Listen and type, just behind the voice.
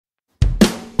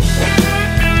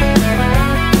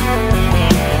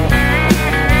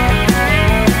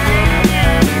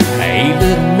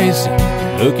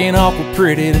looking awful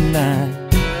pretty tonight.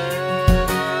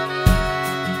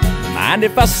 Mind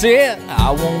if I sit?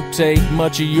 I won't take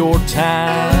much of your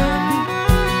time.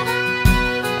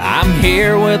 I'm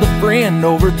here with a friend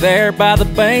over there by the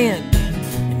band,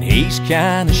 and he's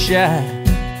kinda shy.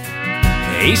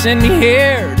 He sent me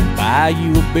here to buy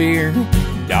you a beer,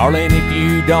 darling, if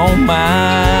you don't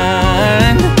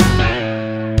mind.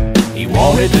 He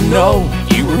wanted to know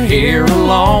you were here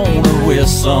alone or with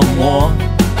someone.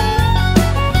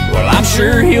 Well, I'm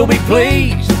sure he'll be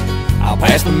pleased. I'll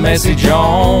pass the message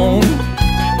on.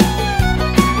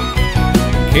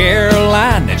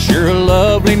 Caroline, that's sure a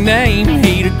lovely name.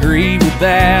 He'd agree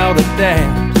without a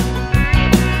doubt.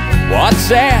 What's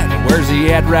that? Where's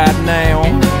he at right now?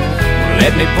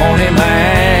 Let me point him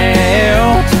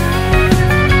out.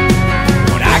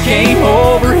 When I came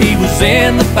over, he was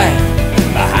in the back,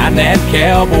 behind that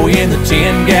cowboy in the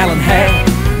 10-gallon hat.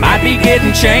 Might be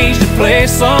getting changed to play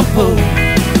some pool,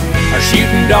 or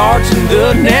shooting darts in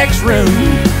the next room.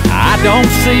 I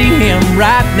don't see him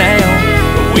right now,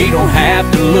 but we don't have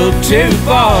to look too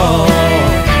far.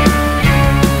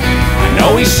 I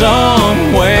know he's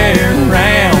somewhere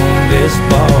around this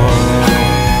bar.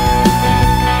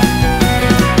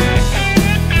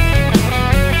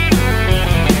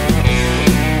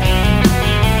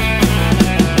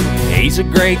 He's a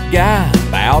great guy,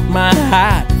 about my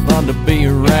height, fun to be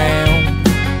around.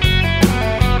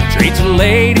 Treats a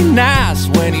lady nice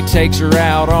when he takes her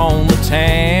out on the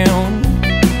town.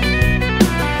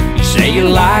 You say you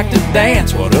like to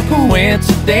dance, what a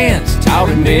coincidence. Taught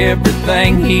him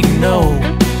everything he knows.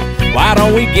 Why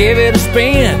don't we give it a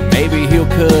spin? Maybe he'll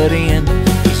cut in.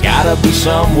 He's gotta be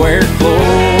somewhere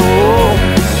close.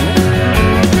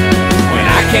 When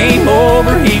I came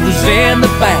over, he was in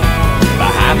the back,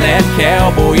 behind that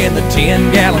cowboy in the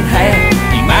 10-gallon hat.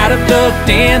 He might have ducked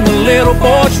in the little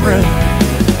boy's room.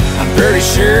 I'm pretty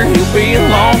sure he'll be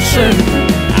along soon.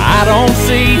 I don't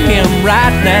see him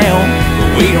right now, but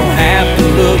we don't have to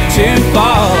look too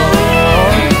far.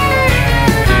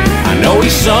 I know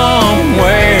he's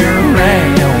somewhere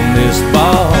around this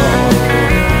bar.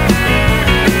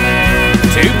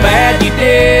 Too bad you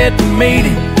didn't meet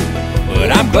him,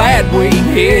 but I'm glad we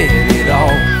hit it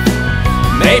off.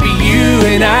 Maybe you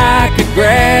and I could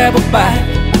grab a bite.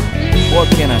 What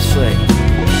can I say?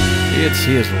 It's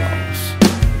his loss.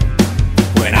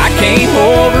 When I came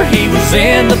over, he was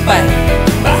in the back,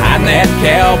 behind that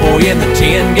cowboy in the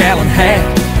 10-gallon hat.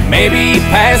 Maybe he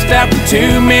passed out from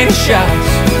too many shots,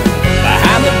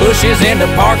 behind the bushes in the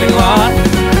parking lot.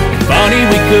 Funny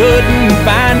we couldn't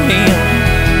find him,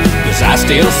 'cause I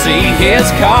still see his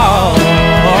car.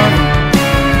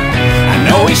 I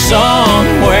know he's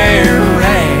somewhere